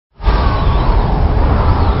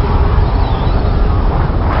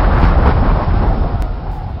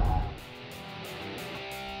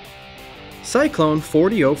Cyclone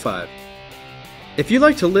 4005. If you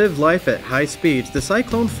like to live life at high speeds, the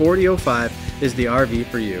Cyclone 4005 is the RV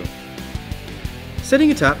for you.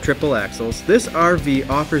 Sitting atop triple axles, this RV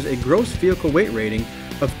offers a gross vehicle weight rating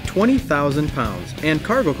of 20,000 pounds and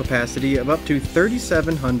cargo capacity of up to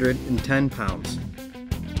 3,710 pounds.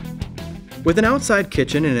 With an outside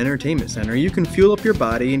kitchen and entertainment center, you can fuel up your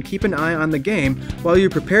body and keep an eye on the game while you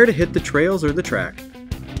prepare to hit the trails or the track.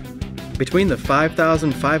 Between the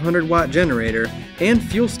 5,500 watt generator and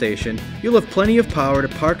fuel station, you'll have plenty of power to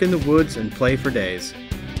park in the woods and play for days.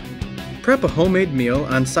 Prep a homemade meal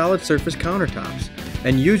on solid surface countertops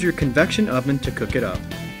and use your convection oven to cook it up.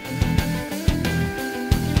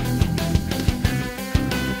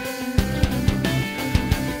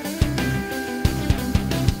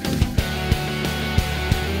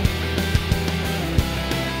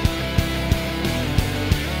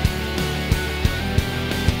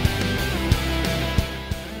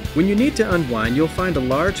 When you need to unwind, you'll find a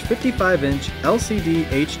large 55-inch LCD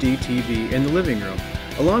HD TV in the living room,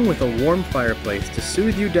 along with a warm fireplace to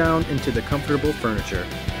soothe you down into the comfortable furniture.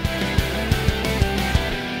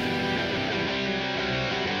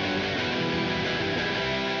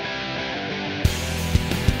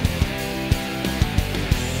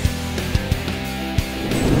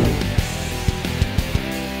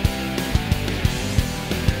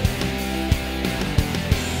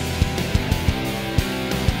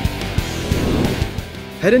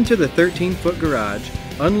 Head into the 13-foot garage,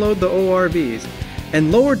 unload the ORVs,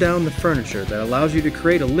 and lower down the furniture that allows you to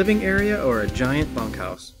create a living area or a giant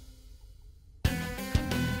bunkhouse.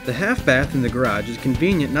 The half bath in the garage is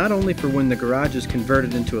convenient not only for when the garage is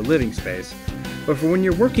converted into a living space, but for when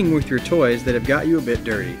you're working with your toys that have got you a bit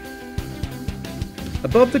dirty.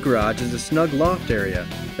 Above the garage is a snug loft area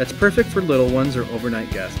that's perfect for little ones or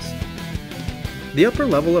overnight guests. The upper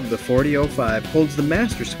level of the 4005 holds the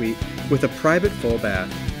master suite with a private full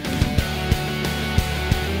bath.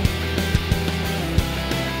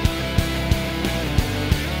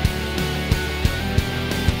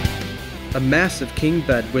 A massive king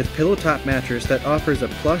bed with pillow top mattress that offers a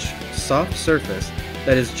plush, soft surface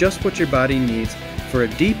that is just what your body needs for a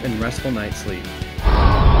deep and restful night's sleep.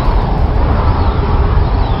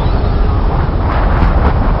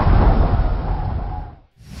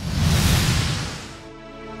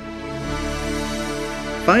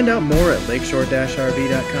 Find out more at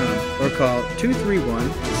lakeshore-rv.com or call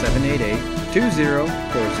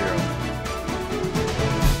 231-788-2040.